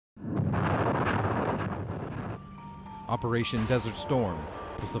Operation Desert Storm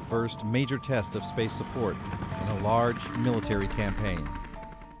was the first major test of space support in a large military campaign.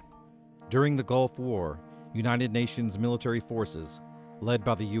 During the Gulf War, United Nations military forces, led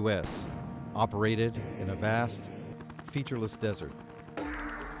by the U.S., operated in a vast, featureless desert.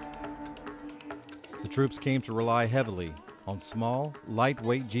 The troops came to rely heavily on small,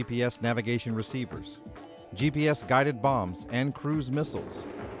 lightweight GPS navigation receivers. GPS-guided bombs and cruise missiles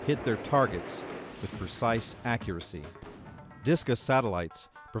hit their targets with precise accuracy. Discus satellites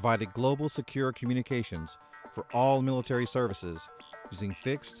provided global secure communications for all military services using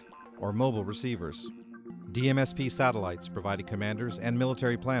fixed or mobile receivers. DMSP satellites provided commanders and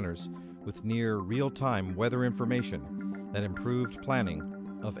military planners with near real-time weather information that improved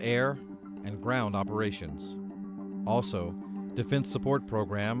planning of air and ground operations. Also, Defense Support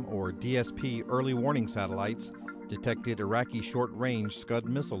Program, or DSP, early warning satellites detected Iraqi short-range Scud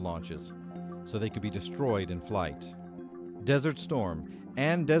missile launches so they could be destroyed in flight. Desert Storm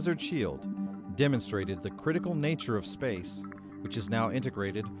and Desert Shield demonstrated the critical nature of space, which is now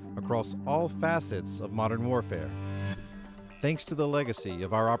integrated across all facets of modern warfare. Thanks to the legacy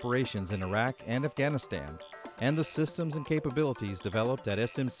of our operations in Iraq and Afghanistan and the systems and capabilities developed at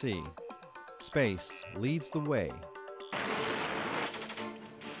SMC, space leads the way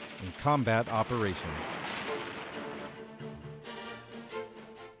in combat operations.